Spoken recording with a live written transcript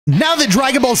Now that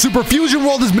Dragon Ball Super Fusion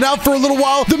World has been out for a little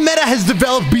while, the meta has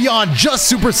developed beyond just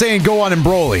Super Saiyan Gohan and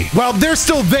Broly. Well, they're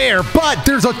still there, but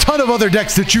there's a ton of other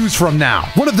decks to choose from now.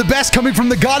 One of the best coming from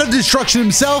the God of Destruction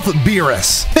himself,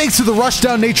 Beerus. Thanks to the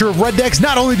rushdown nature of red decks,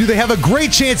 not only do they have a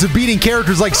great chance of beating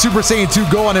characters like Super Saiyan 2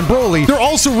 Gohan and Broly, they're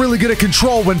also really good at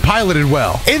control when piloted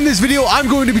well. In this video, I'm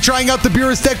going to be trying out the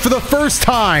Beerus deck for the first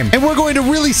time, and we're going to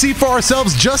really see for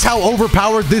ourselves just how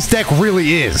overpowered this deck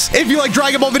really is. If you like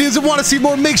Dragon Ball videos and want to see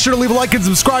more, make sure to leave a like and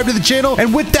subscribe to the channel.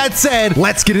 And with that said,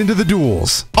 let's get into the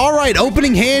duels. All right,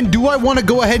 opening hand. Do I want to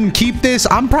go ahead and keep this?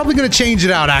 I'm probably going to change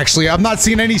it out, actually. I'm not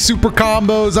seeing any super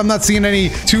combos. I'm not seeing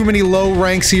too many low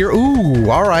ranks here.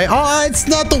 Ooh, all right. It's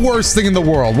not the worst thing in the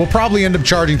world. We'll probably end up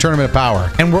charging Tournament of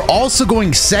Power. And we're also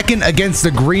going second against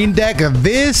the green deck.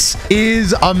 This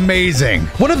is amazing.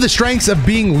 One of the strengths of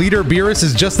being leader Beerus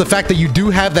is just the fact that you do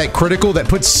have that critical that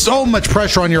puts so much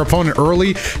pressure on your opponent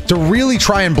early to really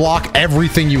try and block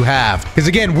everything you have. Because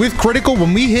again, with critical,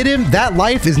 when we hit him, that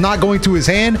life is not going to his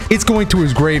hand, it's going to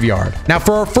his graveyard. Now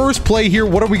for our first play here,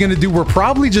 what are we going to do? We're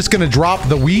probably just going to drop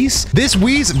the Whis. This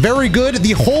Whis, very good.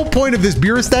 The whole point of this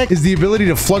Beerus deck is the ability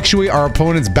to fluctuate our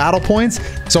opponent's battle points.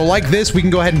 So like this, we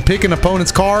can go ahead and pick an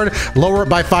opponent's card, lower it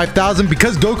by 5,000.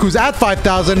 Because Goku's at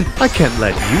 5,000, I can't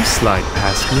let you slide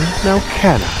past me, now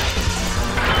can I?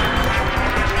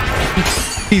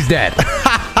 he's dead.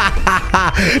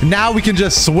 Now we can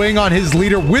just swing on his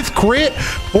leader with crit,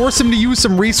 force him to use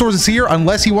some resources here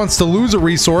unless he wants to lose a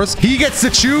resource. He gets to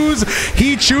choose.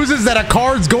 He chooses that a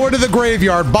card's going to the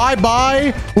graveyard.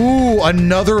 Bye-bye. Ooh,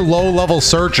 another low-level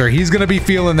searcher. He's going to be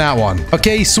feeling that one.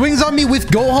 Okay, he swings on me with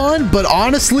Gohan, but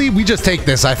honestly, we just take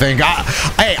this, I think.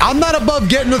 Hey, I'm not above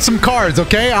getting some cards,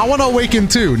 okay? I want to awaken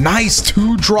too. Nice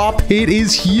 2-drop hit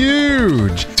is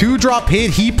huge. 2-drop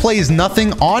hit, he plays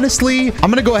nothing. Honestly,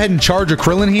 I'm going to go ahead and charge a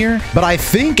Krillin here, but I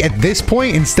think at this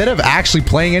point, instead of actually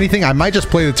playing anything, I might just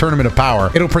play the Tournament of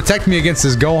Power. It'll protect me against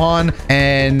this Gohan.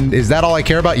 And is that all I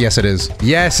care about? Yes, it is.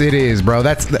 Yes, it is, bro.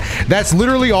 That's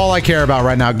literally all I care about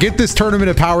right now. Get this Tournament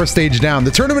of Power stage down.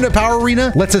 The Tournament of Power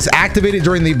arena lets us activate it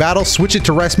during the battle, switch it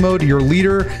to rest mode. Your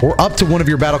leader or up to one of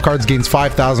your battle cards gains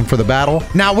 5,000 for the battle.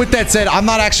 Now, with that said, I'm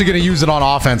not actually going to use it on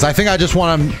offense. I think I just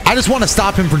want to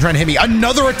stop him from trying to hit me.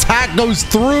 Another attack goes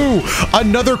through.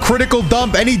 Another critical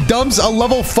dump, and he dumps a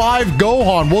level 5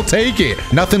 Gohan. We'll take it.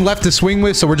 Nothing left to swing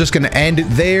with, so we're just going to end it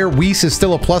there. Whis is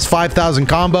still a plus 5,000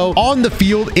 combo on the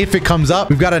field if it comes up.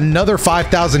 We've got another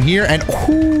 5,000 here, and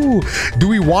ooh, do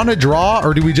we want to draw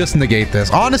or do we just negate this?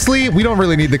 Honestly, we don't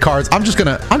really need the cards. I'm just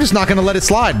not gonna let it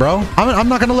slide, bro. I'm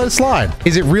not gonna let it slide.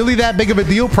 Is it really that big of a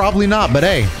deal? Probably not, but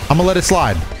hey, I'm gonna let it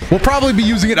slide. We'll probably be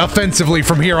using it offensively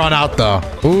from here on out, though.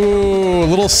 Ooh, a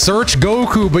little search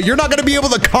Goku, but you're not gonna be able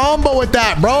to combo with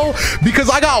that, bro, because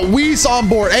I got Whis on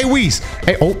board. Hey, Whis.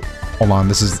 Hey, oh. Hold on,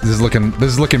 this is looking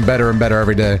better and better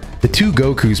every day. The 2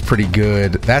 Goku's pretty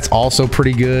good. That's also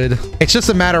pretty good. It's just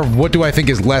a matter of what do I think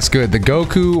is less good, the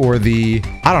Goku or the,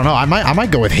 I don't know. I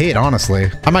might go with hit, honestly.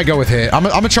 I might go with hit. I'm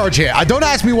gonna charge hit. Don't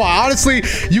ask me why. Honestly,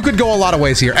 you could go a lot of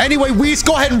ways here. Anyway, Whis,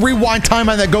 go ahead and rewind time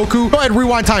on that Goku. Go ahead and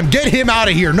rewind time. Get him out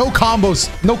of here. No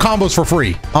combos for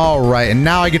free. All right, and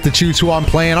now I get to choose who I'm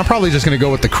playing. I'm probably just gonna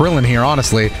go with the Krillin here,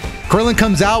 honestly. Krillin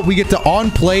comes out, we get to on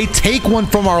play, take one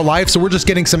from our life, so we're just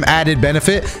getting some added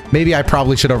benefit. Maybe I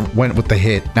probably should have went with the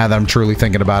hit now that I'm truly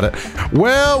thinking about it.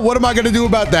 Well, what am I gonna do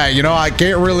about that? You know, I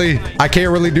can't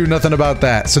really do nothing about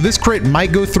that. So this crit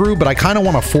might go through, but I kind of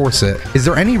want to force it. Is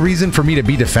there any reason for me to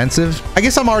be defensive? I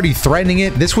guess I'm already threatening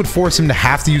it. This would force him to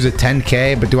have to use a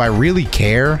 10K, but do I really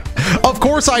care? Of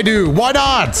course I do. Why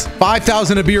not?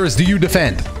 5,000 of Beerus, do you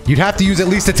defend? You'd have to use at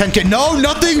least a 10K. No,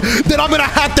 nothing. Then I'm gonna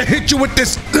have to hit you with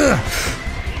this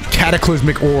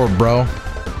cataclysmic orb, bro.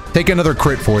 Take another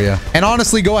crit for you. And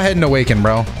honestly, go ahead and awaken,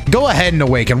 bro. Go ahead and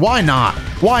awaken. Why not?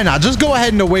 Why not? Just go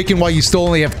ahead and awaken while you still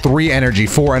only have 4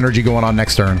 energy going on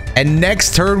next turn. And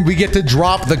next turn, we get to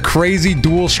drop the crazy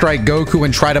dual strike Goku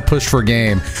and try to push for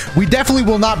game. We definitely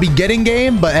will not be getting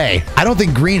game, but hey, I don't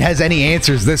think green has any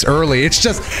answers this early. It's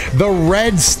just the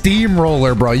red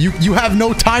steamroller, bro. You have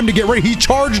no time to get ready. He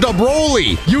charged a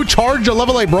Broly. You charged a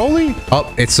level 8 Broly?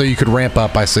 Oh, it's so you could ramp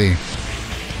up, I see.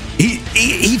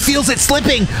 He feels it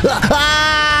slipping.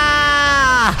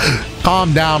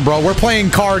 Calm down, bro. We're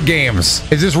playing card games.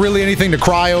 Is this really anything to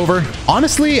cry over?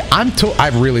 Honestly,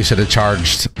 I really should have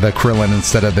charged the Krillin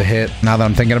instead of the hit, now that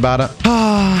I'm thinking about it.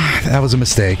 That was a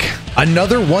mistake.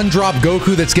 Another one-drop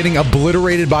Goku that's getting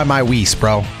obliterated by my Whis,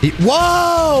 bro.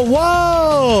 Whoa!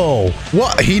 Whoa!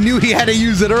 What? He knew he had to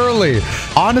use it early.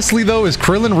 Honestly, though, is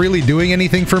Krillin really doing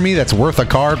anything for me that's worth a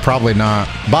card? Probably not.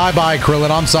 Bye-bye,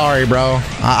 Krillin. I'm sorry, bro.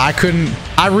 I couldn't...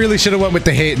 I really should have went with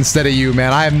the hit instead of you,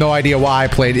 man. I have no idea why I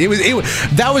played.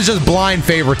 That was just blind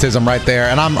favoritism right there,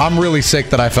 and I'm really sick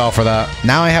that I fell for that.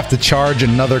 Now I have to charge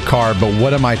another card, but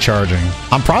what am I charging?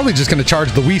 I'm probably just going to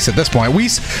charge the Whis at this point.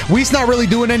 Whis not really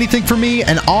doing anything for me,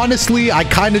 and honestly, I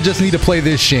kind of just need to play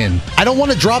this Shin. I don't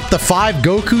want to drop the 5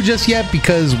 Goku just yet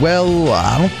because, well,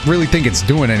 I don't really think it's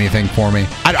doing anything for me.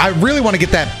 I really want to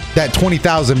get that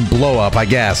 20,000 blow up, I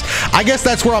guess. I guess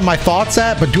that's where my thoughts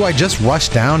at, but do I just rush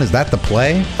down? Is that the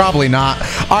play? Probably not.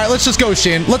 All right, let's just go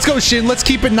Shin. Let's go Shin. Let's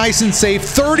keep it nice and safe.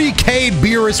 30k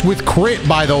Beerus with crit,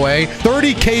 by the way.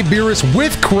 30k Beerus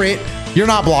with crit. You're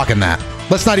not blocking that.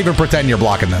 Let's not even pretend you're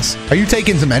blocking this. Are you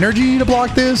taking some energy to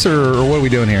block this, or what are we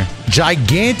doing here?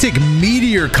 Gigantic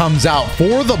Meteor comes out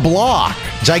for the block.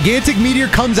 Gigantic Meteor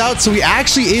comes out, so he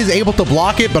actually is able to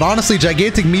block it, but honestly,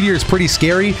 Gigantic Meteor is pretty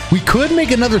scary. We could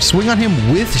make another swing on him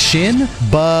with Shin,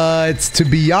 but to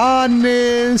be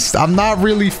honest, I'm not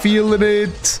really feeling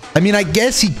it. I mean, I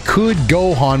guess he could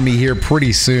Gohan me here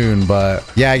pretty soon, but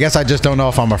yeah, I guess I just don't know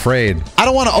if I'm afraid. I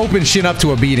don't want to open Shin up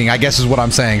to a beating, I guess is what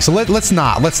I'm saying. So let's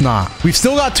not. We've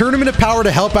still got Tournament of Power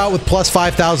to help out with plus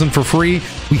 5,000 for free.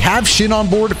 We have Shin on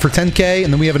board for 10k,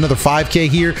 and then we have another 5k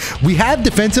here. We have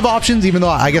defensive options, even though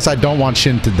I guess I don't want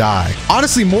Shin to die.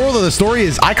 Honestly, moral of the story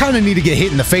is I kind of need to get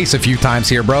hit in the face a few times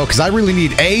here, bro, because I really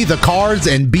need A, the cards,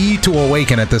 and B, to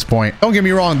awaken at this point. Don't get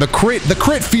me wrong, the crit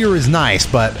fear is nice,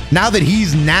 but now that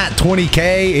he's nat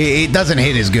 20k, it doesn't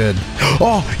hit as good.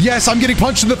 Oh, yes, I'm getting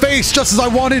punched in the face just as I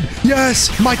wanted.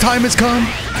 Yes, my time has come.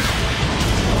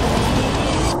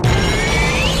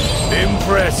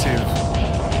 Impressive.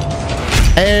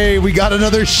 Hey, we got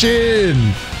another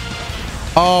Shin.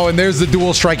 Oh, and there's the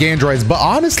dual strike androids. But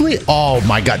honestly, oh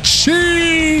my god,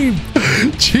 cheap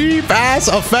ass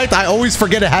effect. I always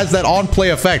forget it has that on play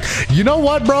effect. You know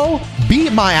what, bro?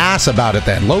 Beat my ass about it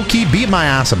then. Low key, beat my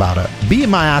ass about it. Beat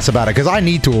my ass about it because I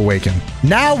need to awaken.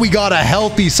 Now we got a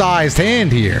healthy sized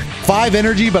hand here. 5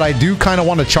 energy, but I do kind of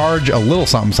want to charge a little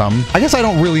something. I guess I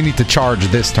don't really need to charge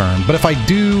this turn, but if I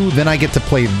do, then I get to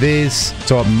play this.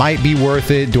 So it might be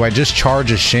worth it. Do I just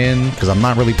charge a Shin? Because I'm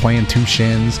not really playing 2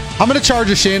 Shins. I'm going to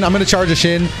charge a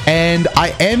Shin. And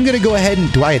I am going to go ahead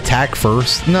and do I attack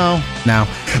first? No.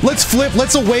 Let's flip.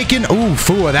 Let's awaken. Ooh,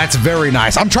 Fua, that's very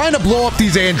nice. I'm trying to blow up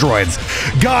these androids.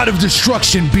 God of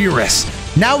Destruction, Beerus.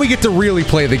 Now we get to really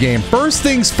play the game. First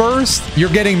things first, you're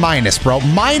getting minus, bro.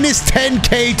 Minus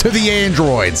 10k to the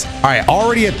androids. All right,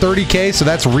 already at 30k, so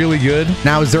that's really good.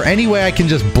 Now, is there any way I can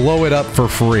just blow it up for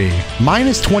free?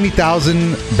 Minus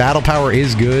 20,000 battle power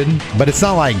is good, but it's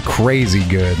not like crazy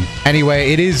good.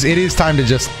 Anyway, it is time to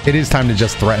just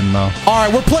threaten though. All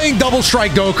right, we're playing Double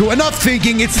Strike Goku. Enough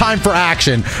thinking, it's time for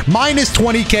action. Minus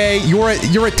 20k, you're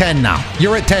at 10 now.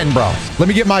 You're at 10, bro. Let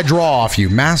me get my draw off you.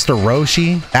 Master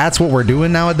Roshi, that's what we're doing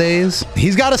nowadays.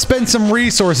 He's got to spend some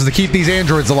resources to keep these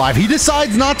androids alive. He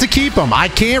decides not to keep them. I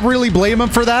can't really blame him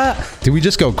for that. Do we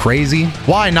just go crazy?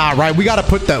 Why not, right? We got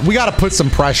to put some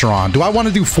pressure on. Do I want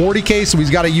to do 40k so he's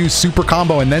got to use super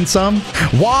combo and then some?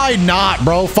 Why not,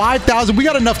 bro? 5,000. We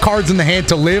got enough cards in the hand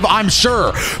to live, I'm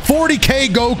sure. 40k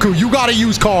Goku, you got to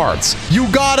use cards.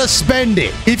 You got to spend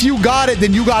it. If you got it,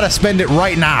 then you got to spend it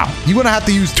right now. You're going to have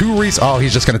to use 2 Oh,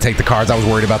 he's just going to take the cards. I was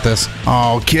worried about this.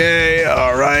 Okay,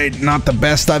 all right. Not the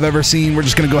best I've ever seen. We're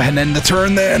just going to go ahead and end the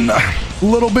turn then. A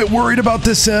little bit worried about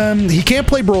this. He can't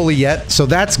play Broly yet, so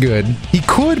that's good. He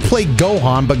could play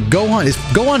Gohan, but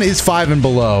Gohan is 5 and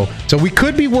below. So we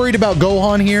could be worried about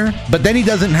Gohan here, but then he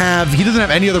doesn't have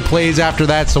any other plays after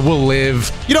that, so we'll live.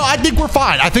 You know, I think we're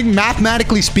fine. I think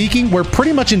mathematically speaking, we're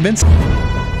pretty much invincible.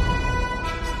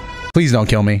 Please don't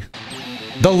kill me.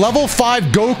 The level 5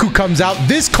 Goku comes out.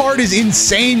 This card is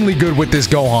insanely good with this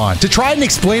Gohan. To try and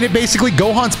explain it, basically,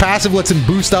 Gohan's passive lets him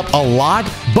boost up a lot,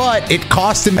 but it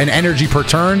costs him an energy per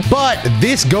turn. But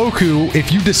this Goku,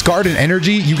 if you discard an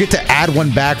energy, you get to add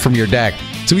 1 back from your deck.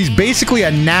 So he's basically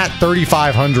a nat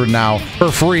 3,500 now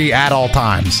for free at all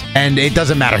times. And it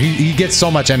doesn't matter. He gets so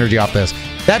much energy off this.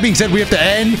 That being said, we have to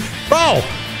end. Bro,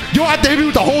 you have to hit me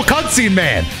with the whole cutscene,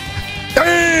 man.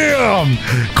 Damn!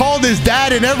 Called his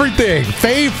dad and everything.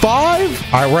 Fave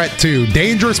 5? All right, we're at 2.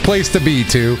 Dangerous place to be,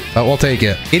 2. But we'll take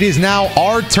it. It is now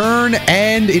our turn,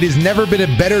 and it has never been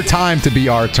a better time to be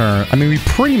our turn. I mean, we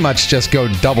pretty much just go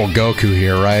double Goku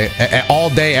here, right? All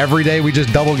day, every day, we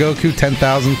just double Goku.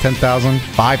 10,000, 10,000,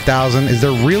 5,000. Is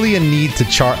there really a need to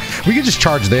charge? We could just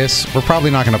charge this. We're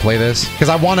probably not going to play this because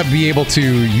I want to be able to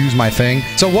use my thing.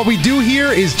 So what we do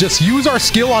here is just use our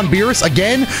skill on Beerus.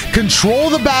 Again, control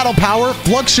the battle power,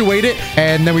 fluctuate it,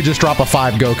 and then we just drop a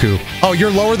 5 Goku. Oh,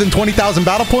 you're lower than 20,000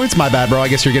 battle points? My bad, bro. I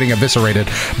guess you're getting eviscerated.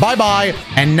 Bye-bye.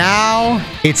 And now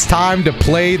it's time to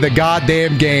play the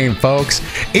goddamn game, folks.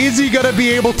 Is he going to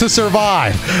be able to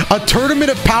survive? A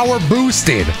tournament of power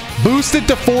boosted. Boost it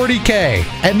to 40K.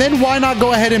 And then why not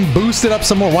go ahead and boost it up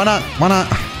some more? Why not? Why not?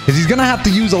 Because he's going to have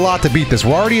to use a lot to beat this.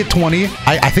 We're already at 20.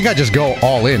 I think I just go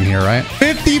all in here, right?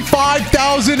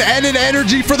 55,000 and an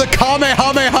energy for the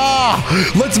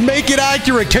Kamehameha. Let's make it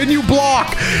accurate. Can you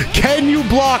block? Can you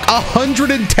block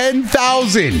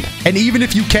 110,000? And even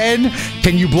if you can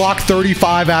you block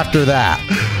 35 after that?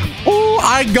 Oh,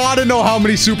 I gotta know how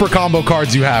many super combo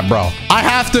cards you have, bro. I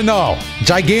have to know.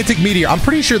 Gigantic Meteor. I'm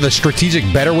pretty sure the strategic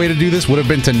better way to do this would have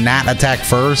been to Nat attack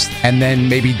first and then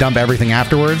maybe dump everything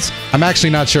afterwards. I'm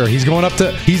actually not sure. He's going up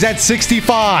to... He's at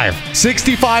 65.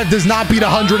 65 does not beat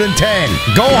 110.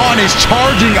 Gohan is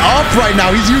charging up right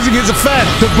now. He's using his effect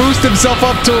to boost himself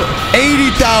up to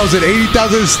 80,000.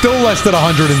 80,000 is still less than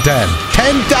 110.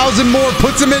 10,000 more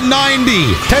puts him at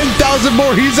 90. 10,000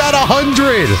 more. He's at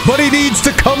 100. But he needs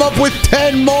to come up with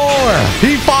 10 more.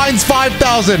 He finds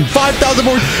 5,000. 5,000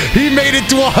 more. He made it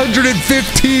to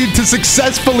 115 to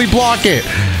successfully block it.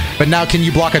 But now can you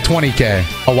block a 20K?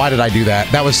 Oh, why did I do that?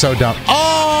 That was so dumb.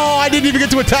 Oh, I didn't even get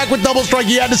to attack with double strike.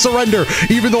 He had to surrender,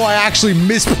 even though I actually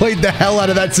misplayed the hell out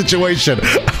of that situation.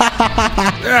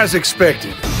 As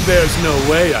expected, there's no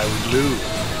way I would lose.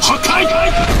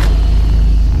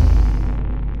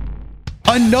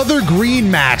 Another green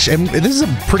match, and this is a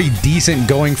pretty decent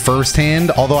going first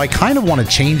hand, although I kind of want to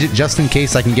change it just in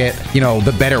case I can get, you know,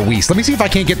 the better Whis. Let me see if I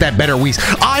can't get that better Whis.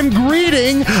 I'm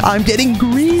greeting. I'm getting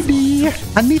greedy.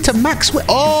 I need to max with...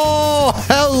 Oh,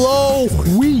 hello,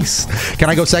 Whis. Can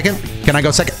I go second? Can I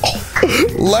go second? Oh,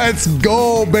 let's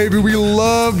go, baby. We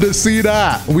love to see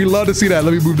that. We love to see that.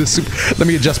 Let me move this. Let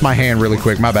me adjust my hand really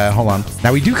quick. My bad. Hold on.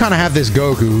 Now, we do kind of have this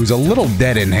Goku who's a little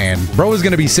dead in hand. Bro is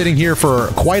going to be sitting here for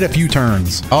quite a few turns.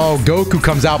 Oh, Goku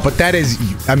comes out, but that is...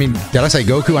 I mean, did I say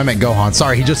Goku? I meant Gohan.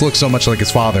 Sorry, he just looks so much like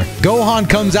his father. Gohan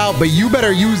comes out, but you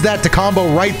better use that to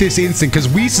combo right this instant because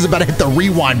Whis is about to hit the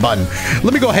rewind button.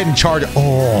 Let me go ahead and charge...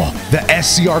 Oh, the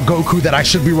SCR Goku that I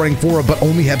should be running for, but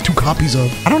only have 2 copies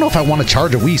of. I don't know if I want to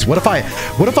charge a Whis. What if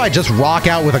I just rock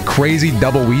out with a crazy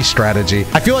double Whis strategy?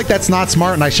 I feel like that's not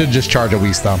smart, and I should just charge a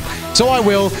Whis, though. So I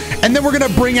will, and then we're going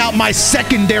to bring out my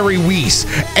secondary Whis,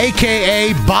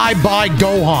 a.k.a. Bye-Bye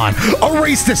Gohan.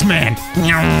 Erase this man.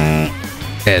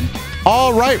 Dead.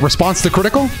 All right, response to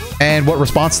critical. And what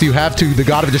response do you have to the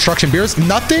God of Destruction, Beerus?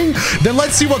 Nothing? Then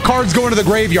let's see what cards go into the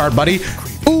graveyard, buddy.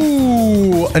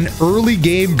 Ooh, an early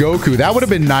game Goku. That would have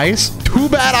been nice. Too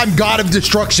bad I'm God of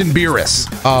Destruction Beerus.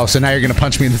 Oh, so now you're going to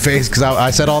punch me in the face because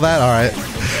I said all that? All right.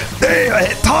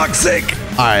 Hey, toxic.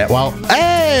 All right, well,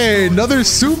 hey, another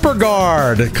super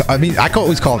guard. I mean, I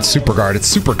always call it super guard. It's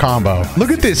super combo.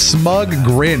 Look at this smug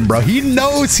grin, bro. He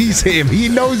knows he's him. He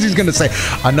knows he's going to say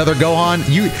another Gohan.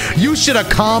 You should have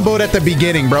comboed at the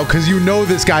beginning, bro, because you know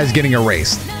this guy's getting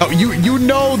erased. Oh, you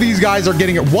know these guys are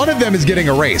getting it. One of them is getting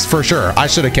erased for sure. I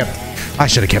should have kept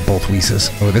both Whis.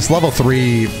 Oh, this level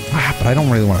 3, but I don't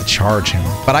really want to charge him.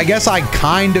 But I guess I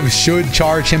kind of should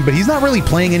charge him, but he's not really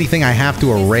playing anything I have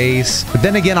to erase. But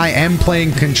then again, I am playing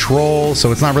control,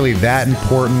 so it's not really that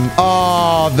important.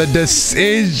 Oh, the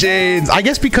decisions. I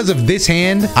guess because of this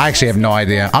hand, I actually have no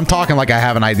idea. I'm talking like I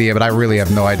have an idea, but I really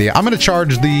have no idea. I'm going to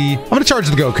charge the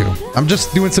Goku. I'm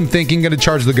just doing some thinking, going to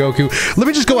charge the Goku. Let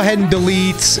me just go ahead and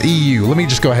delete EU. Let me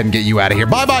just go ahead and get you out of here.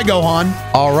 Bye-bye, Gohan.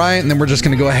 All right, and then we're just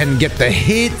going to go ahead and get the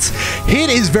hit. Hit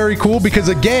is very cool because,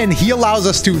 again, he allows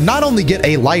us to not only get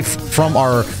a life from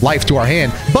our life to our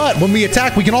hand, but when we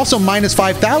attack, we can also minus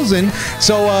 5,000.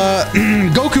 So,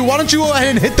 Goku, why don't you go ahead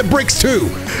and hit the bricks too?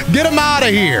 Get him out of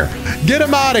here. Get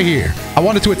him out of here. I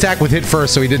wanted to attack with hit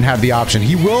first, so he didn't have the option.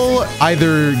 He will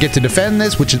either get to defend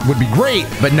this, which would be great,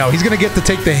 but no, he's going to get to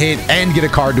take the hit and get a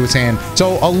card to his hand.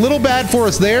 So a little bad for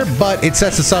us there, but it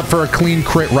sets us up for a clean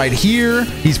crit right here.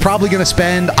 He's probably going to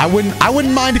spend. I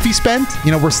wouldn't mind if he spends. 1%.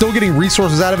 You know, we're still getting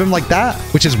resources out of him like that,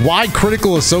 which is why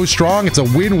critical is so strong. It's a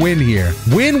win-win here.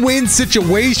 Win-win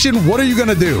situation. What are you going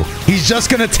to do? He's just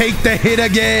going to take the hit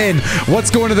again. What's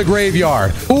going to the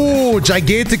graveyard? Ooh,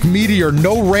 gigantic meteor.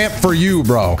 No ramp for you,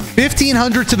 bro.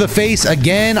 1500 to the face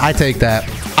again. I take that.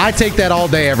 I take that all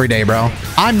day, every day, bro.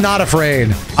 I'm not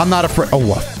afraid. I'm not afraid. Oh,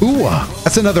 ooh,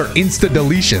 that's another insta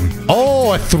deletion.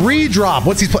 Oh, a 3-drop.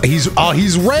 What's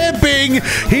he's ramping.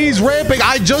 He's ramping.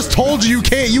 I just told you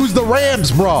can't use the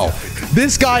ramps, bro.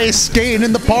 This guy is skating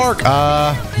in the park.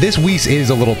 This Whis is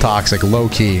a little toxic, low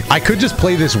key. I could just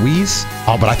play this Whis.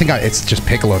 Oh, but I think it's just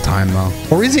Piccolo time though.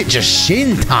 Or is it just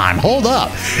Shin time? Hold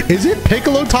up. Is it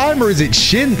Piccolo time or is it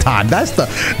Shin time? That's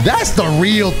the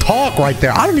real talk right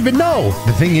there. I don't even know.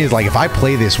 The thing is, like, if I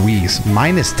play this Whis,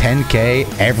 minus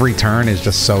 10k every turn is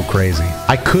just so crazy.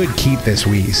 I could keep this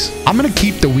Whis. I'm gonna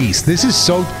keep the Whis. This is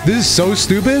so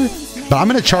stupid. But I'm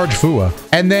gonna charge Fua,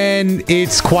 and then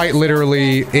it's quite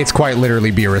literally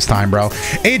Beerus time, bro.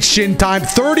 It's Shin time.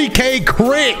 30k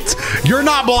crit. You're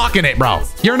not blocking it, bro.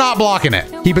 You're not blocking it.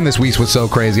 Keeping this Whis was so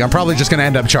crazy. I'm probably just gonna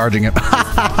end up charging it.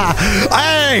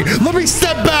 Hey, let me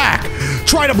step back.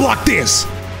 Try to block this.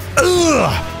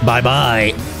 Ugh.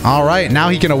 Bye-bye. All right, now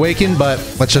he can awaken, but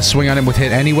let's just swing on him with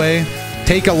hit anyway.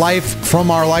 Take a life from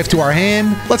our life to our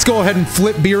hand. Let's go ahead and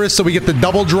flip Beerus so we get the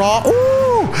double draw. Ooh.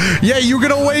 Yeah, you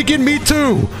can awaken. Me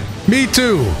too. Me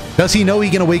too. Does he know he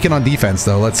can awaken on defense,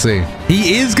 though? Let's see.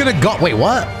 He is going to go. Wait,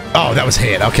 what? Oh, that was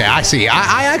hit. Okay, I see.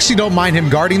 I actually don't mind him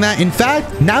guarding that. In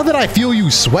fact, now that I feel you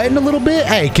sweating a little bit,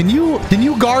 hey, can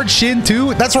you guard Shin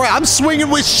too? That's right. I'm swinging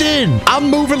with Shin. I'm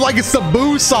moving like it's the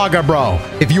Boo Saga, bro.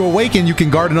 If you awaken, you can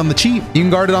guard it on the cheap. You can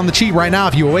guard it on the cheap right now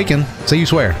if you awaken. Say you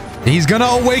swear. He's gonna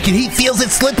awaken. He feels it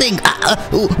slipping.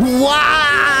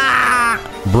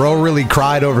 Bro really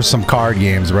cried over some card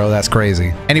games, bro. That's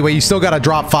crazy. Anyway, you still gotta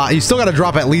drop 5. You still gotta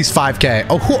drop at least 5k.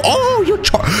 Oh,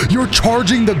 you're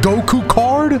charging the Goku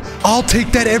card? I'll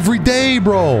take that every day,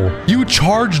 bro. You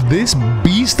charge this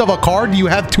beast of a card? You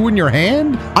have 2 in your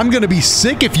hand? I'm gonna be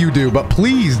sick if you do, but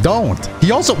please don't.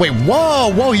 He also, wait,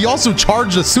 whoa. He also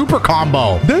charged a super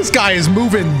combo. This guy is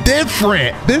moving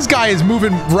different. This guy is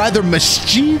moving rather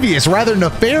mischievous, rather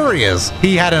nefarious.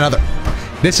 He had another.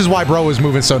 This is why bro is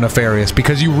moving so nefarious,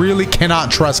 because you really cannot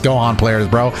trust Gohan players,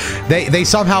 bro. They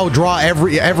somehow draw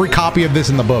every copy of this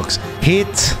in the books.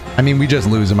 Hit. I mean, we just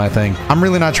lose him, I think. I'm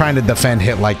really not trying to defend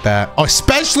hit like that.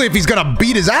 Especially if he's gonna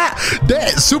beat his ass.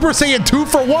 Super Saiyan 2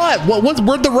 for what?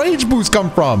 Where'd the rage boost come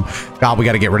from? God, we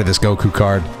gotta get rid of this Goku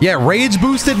card. Yeah, rage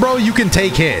boosted, bro, you can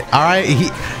take hit. All right,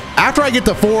 after I get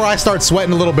to 4, I start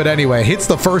sweating a little bit anyway. Hit's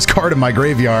the first card in my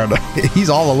graveyard. He's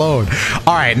all alone.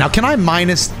 All right, now can I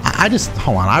minus?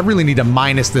 Hold on. I really need to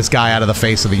minus this guy out of the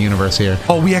face of the universe here.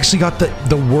 Oh, we actually got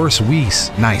the worst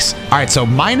Whis. Nice. All right, so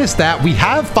minus that. We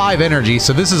have 5 energy,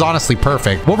 so this is honestly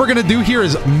perfect. What we're gonna do here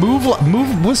is move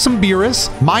with some Beerus,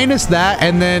 minus that,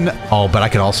 and then but I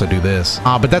could also do this.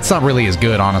 But that's not really as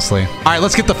good, honestly. All right,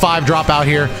 let's get the 5-drop out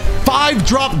here.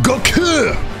 5-drop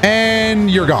Goku, and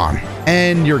you're gone.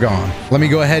 And you're gone. Let me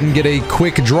go ahead and get a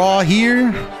quick draw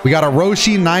here. We got a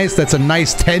Roshi. Nice. That's a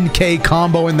nice 10k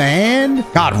combo in the hand.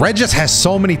 God, Red just has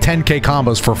so many 10k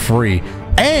combos for free.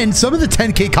 And some of the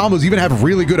 10k combos even have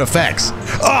really good effects.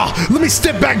 Let me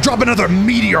step back, drop another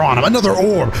meteor on him, another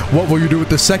orb. What will you do with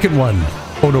the second one?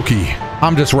 Onoki.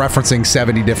 I'm just referencing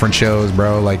 70 different shows,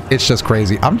 bro. Like, it's just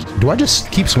crazy. Do I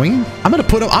just keep swinging? I'm gonna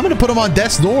put him on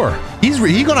death's door. He's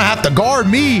gonna have to guard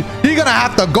me. He's gonna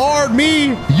have to guard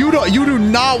me. You do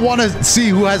not want to see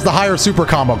who has the higher super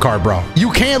combo card, bro.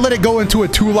 You can't let it go into a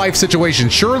 2-life situation.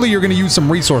 Surely you're gonna use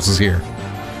some resources here.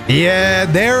 Yeah,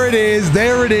 there it is.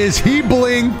 There it is. He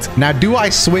blinked. Now, do I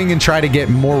swing and try to get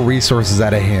more resources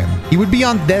out of him? He would be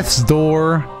on death's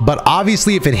door, but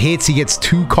obviously if it hits, he gets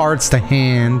 2 cards to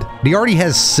hand. He already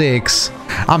has 6.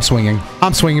 I'm swinging,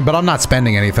 but I'm not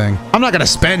spending anything. I'm not gonna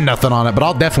spend nothing on it, but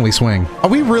I'll definitely swing. Are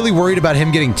we really worried about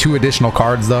him getting 2 additional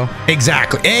cards, though?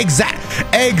 Exactly.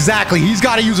 He's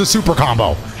got to use a super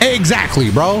combo.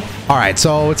 Exactly, bro. All right,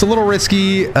 so it's a little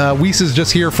risky. Whis is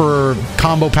just here for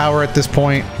combo power at this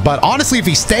point. But honestly, if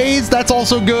he stays, that's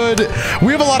also good.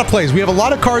 We have a lot of plays. We have a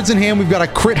lot of cards in hand. We've got a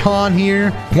crit Han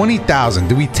here. 20,000.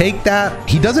 Do we take that?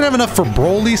 He doesn't have enough for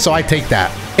Broly, so I take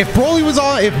that. If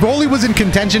Broly was in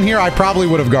contention here, I probably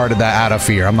would have guarded that out of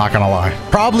fear. I'm not gonna lie.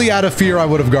 Probably out of fear, I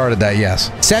would have guarded that,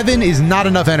 yes. 7 is not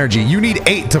enough energy. You need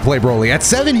 8 to play Broly. At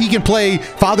 7, he can play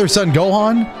Father-Son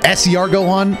Gohan, SCR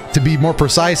Gohan, to be more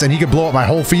precise, and he can blow up my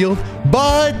whole field.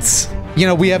 But you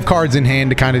know, we have cards in hand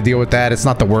to kind of deal with that. It's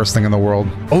not the worst thing in the world.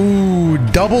 Oh,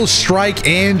 double strike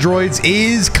androids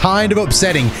is kind of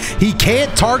upsetting. He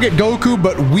can't target Goku,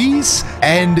 but Whis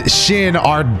and Shin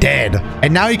are dead.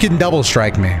 And now he can double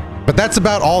strike me. But that's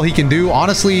about all he can do.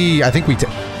 Honestly, I think we...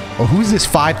 Oh, who's this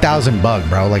 5,000 bug,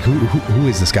 bro? Like, who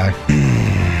is this guy?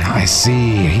 I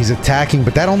see. He's attacking,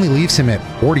 but that only leaves him at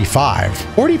 45.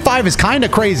 45 is kind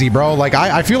of crazy, bro. Like,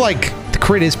 I feel like the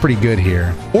crit is pretty good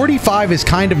here. 45 is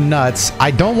kind of nuts.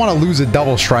 I don't want to lose a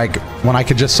double strike when I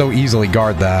could just so easily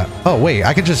guard that. Oh, wait.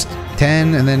 I could just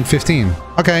 10 and then 15.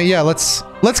 Okay, yeah, let's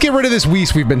get rid of this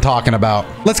Whis we've been talking about.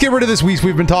 Let's get rid of this Whis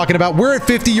we've been talking about. We're at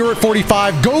 50, you're at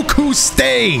 45. Goku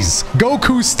stays.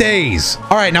 Goku stays.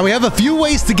 All right, now we have a few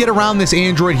ways to get around this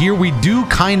android here. We do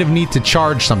kind of need to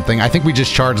charge something. I think we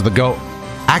just charge the Go.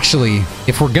 Actually,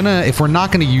 if we're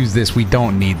not gonna use this, we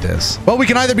don't need this. Well, we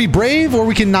can either be brave or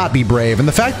we can not be brave. And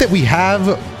the fact that we have,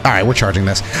 all right, we're charging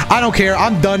this. I don't care.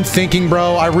 I'm done thinking,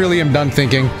 bro. I really am done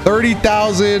thinking.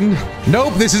 30,000.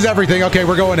 Nope, this is everything. Okay,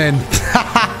 we're going in.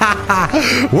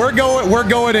 we're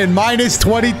going in. Minus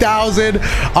 20,000.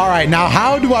 All right, now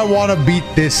how do I want to beat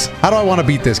this? How do I want to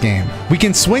beat this game? We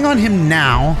can swing on him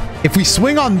now. If we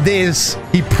swing on this,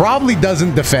 he probably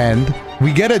doesn't defend.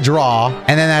 We get a draw,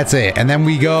 and then that's it. And then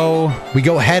we go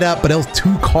head up, but it's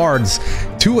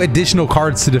two additional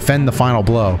cards to defend the final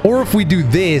blow. Or if we do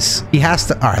this, he has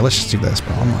to. All right, let's just do this,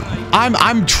 bro.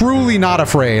 I'm truly not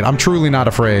afraid. I'm truly not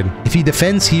afraid. If he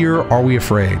defends here, are we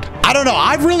afraid? I don't know.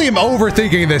 I really am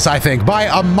overthinking this, I think, by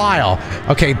a mile.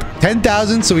 Okay,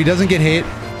 10,000, so he doesn't get hit.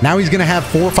 Now he's gonna have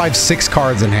 4, 5, 6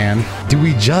 cards in hand. Do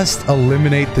we just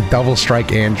eliminate the double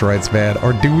strike androids, man?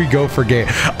 Or do we go for game?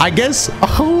 I guess,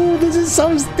 oh, this is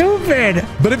so stupid.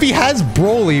 But if he has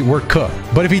Broly, we're cooked.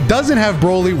 But if he doesn't have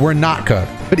Broly, we're not cooked.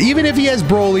 But even if he has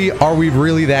Broly, are we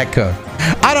really that cooked?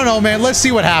 I don't know, man. Let's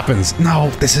see what happens.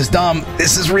 No, this is dumb.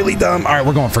 This is really dumb. All right,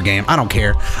 we're going for game. I don't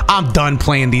care. I'm done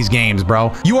playing these games,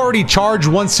 bro. You already charged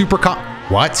one super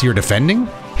What? You're defending?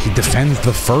 He defends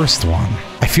the first one.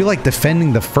 I feel like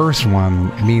defending the first one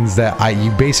means that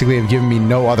you basically have given me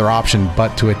no other option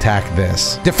but to attack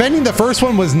this. Defending the first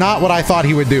one was not what I thought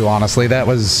he would do, honestly. That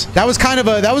was kind of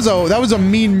a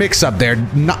mean mix up there.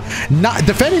 Not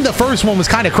defending the first one was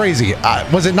kind of crazy.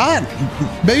 Was it not?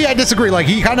 Maybe I disagree. Like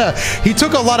he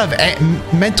took a lot of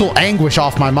mental anguish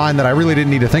off my mind that I really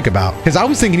didn't need to think about. Because I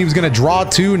was thinking he was going to draw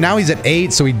 2. Now he's at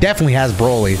 8, so he definitely has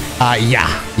Broly.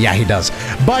 Yeah, he does.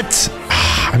 But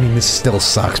I mean, this still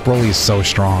sucks. Broly is so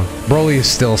strong. Broly is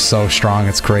still so strong.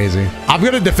 It's crazy. I'm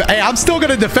gonna defend. Hey, I'm still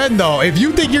gonna defend though. If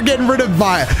you think you're getting rid of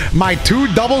my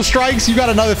 2 double strikes, you got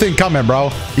another thing coming,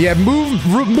 bro. Yeah,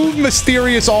 move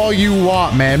mysterious all you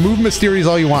want, man. Move mysterious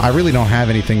all you want. I really don't have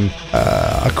anything.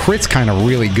 A crit's kind of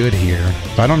really good here.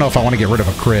 So I don't know if I want to get rid of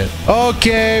a crit.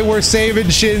 Okay, we're saving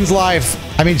Shin's life.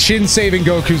 I mean, Shin's saving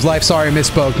Goku's life. Sorry, I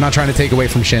misspoke. Not trying to take away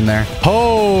from Shin there.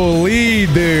 Holy,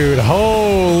 dude.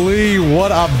 Holy,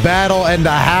 what a battle and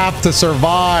a half to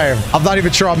survive. I'm not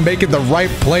even sure I'm making the right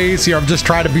plays here. I'm just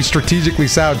trying to be strategically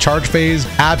sound. Charge phase?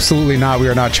 Absolutely not. We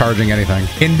are not charging anything.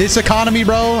 In this economy,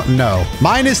 bro? No.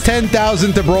 Minus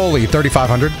 10,000 to Broly.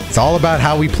 3,500. It's all about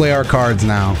how we play our cards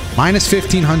now. Minus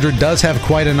 1,500 does have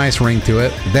quite a nice ring to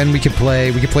it. Then we could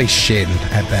play Shin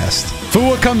at best.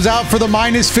 Fua comes out for the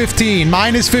minus 15.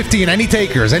 Minus 15. Any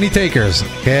takers? Any takers?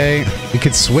 Okay. We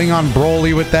could swing on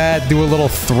Broly with that. Do a little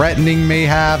threatening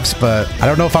mayhaps, but I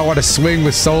don't know if I want to swing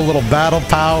with so little battle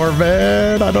power,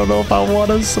 man. I don't know if I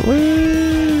want to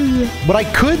swing. What I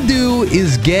could do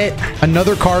is get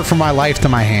another card from my life to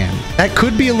my hand. That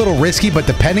could be a little risky, but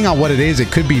depending on what it is,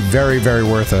 it could be very, very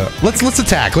worth it. Let's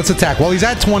attack. Let's attack. While he's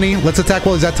at 20, let's attack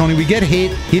while he's at 20. We get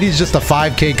hit. Hit is just a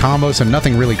 5K combo, so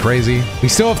nothing really crazy. We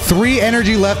still have 3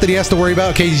 energy left that he has to worry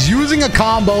about. Okay, he's using a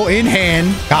combo in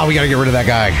hand. God, we got to get rid of that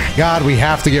guy. God, we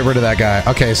have to get rid of that guy.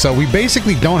 Okay, so we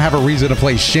basically don't have a reason to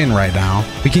play Shin right now.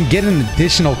 We can get an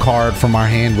additional card from our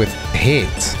hand with hit.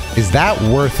 Is that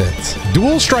worth it?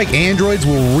 Dual strike androids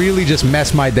will really just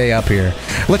mess my day up here.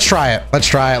 Let's try it. Let's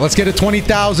try it. Let's get a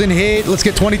 20,000 hit. Let's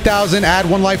get 20,000. Add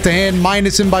 1 life to hand.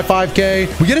 Minus him by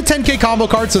 5K. We get a 10K combo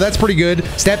card, so that's pretty good.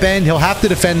 Step end. He'll have to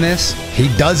defend this. He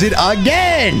does it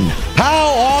again. How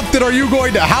often are you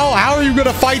going to... How are you going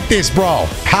to fight this, bro?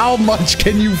 How much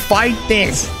can you fight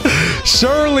this?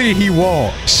 Surely he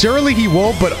won't. Surely he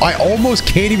won't, but I almost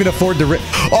can't even afford to...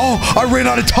 Oh, I ran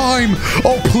out of time.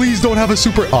 Oh, please don't have a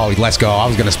super... Oh, let's go. I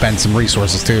was going to spend some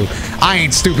resources too. I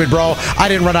ain't stupid, bro. I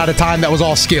didn't run out of time. That was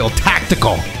all skill.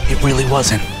 Tactical. It really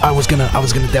wasn't. I was gonna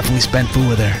definitely spend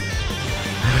Fua there.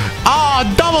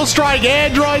 Oh, double strike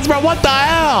androids, bro. What the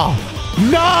hell?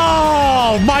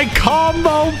 No! My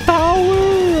combo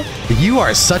power! You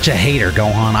are such a hater,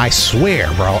 Gohan. I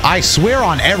swear, bro. I swear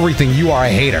on everything, you are a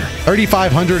hater.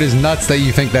 3,500 is nuts that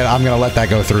you think that I'm going to let that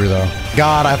go through, though.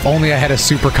 God, if only I had a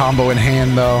super combo in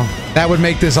hand, though. That would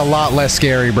make this a lot less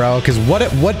scary, bro. Because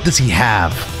what does he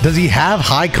have? Does he have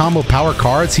high combo power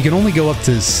cards? He can only go up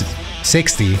to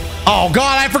 60. Oh,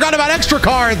 God, I forgot about extra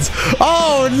cards.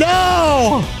 Oh,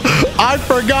 no. I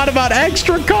forgot about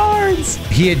extra cards.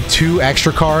 He had 2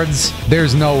 extra cards.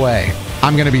 There's no way.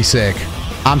 I'm going to be sick.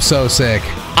 I'm so sick.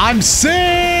 I'm sick!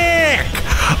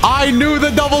 I knew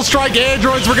the double strike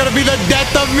androids were gonna be the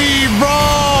death of me,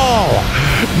 bro!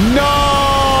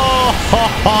 No!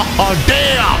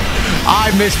 Damn!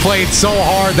 I misplayed so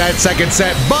hard that second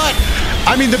set, but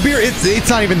I mean, it's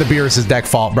not even the Beerus' deck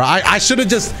fault, bro. I should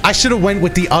have went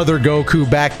with the other Goku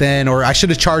back then, or I should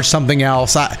have charged something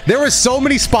else. There were so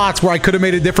many spots where I could have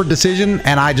made a different decision,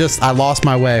 and I lost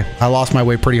my way. I lost my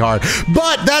way pretty hard.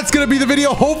 But that's gonna be the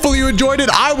video. Hopefully you enjoyed it.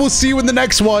 I will see you in the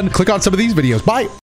next one. Click on some of these videos. Bye.